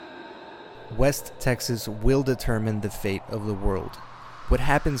West Texas will determine the fate of the world. What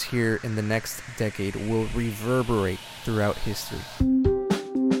happens here in the next decade will reverberate throughout history.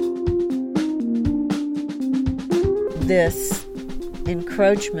 This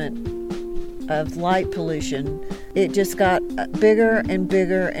encroachment of light pollution, it just got bigger and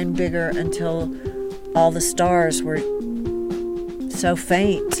bigger and bigger until all the stars were so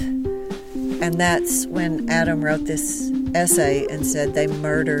faint. And that's when Adam wrote this essay and said they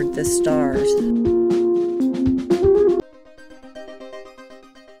murdered the stars.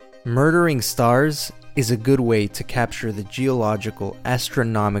 Murdering stars is a good way to capture the geological,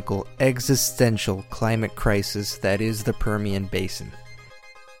 astronomical, existential climate crisis that is the Permian Basin.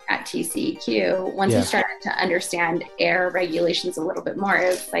 At TCEQ, once we started to understand air regulations a little bit more, it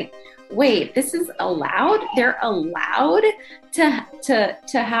was like, wait, this is allowed? They're allowed to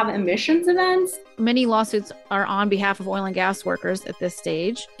have emissions events? Many lawsuits are on behalf of oil and gas workers at this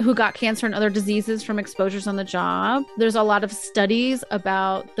stage who got cancer and other diseases from exposures on the job. There's a lot of studies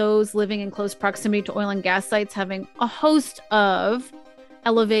about those living in close proximity to oil and gas sites having a host of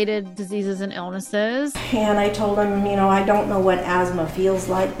elevated diseases and illnesses. And I told him, I don't know what asthma feels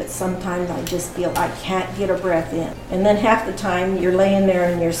like, but sometimes I just feel I can't get a breath in. And then half the time you're laying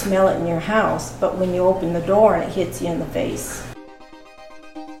there and you smell it in your house, but when you open the door and it hits you in the face.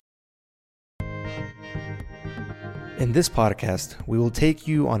 In this podcast, we will take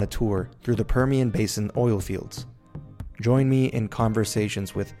you on a tour through the Permian Basin oil fields. Join me in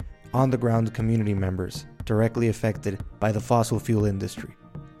conversations with on-the-ground community members directly affected by the fossil fuel industry,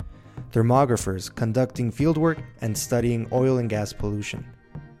 thermographers conducting fieldwork and studying oil and gas pollution,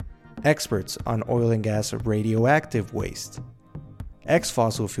 experts on oil and gas radioactive waste,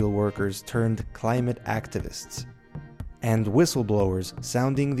 ex-fossil fuel workers turned climate activists, and whistleblowers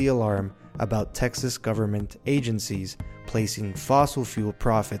sounding the alarm about Texas government agencies placing fossil fuel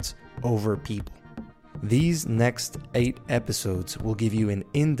profits over people. These next 8 episodes will give you an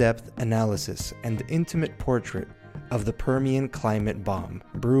in-depth analysis and intimate portrait of the Permian climate bomb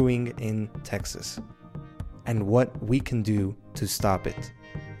brewing in Texas, and what we can do to stop it.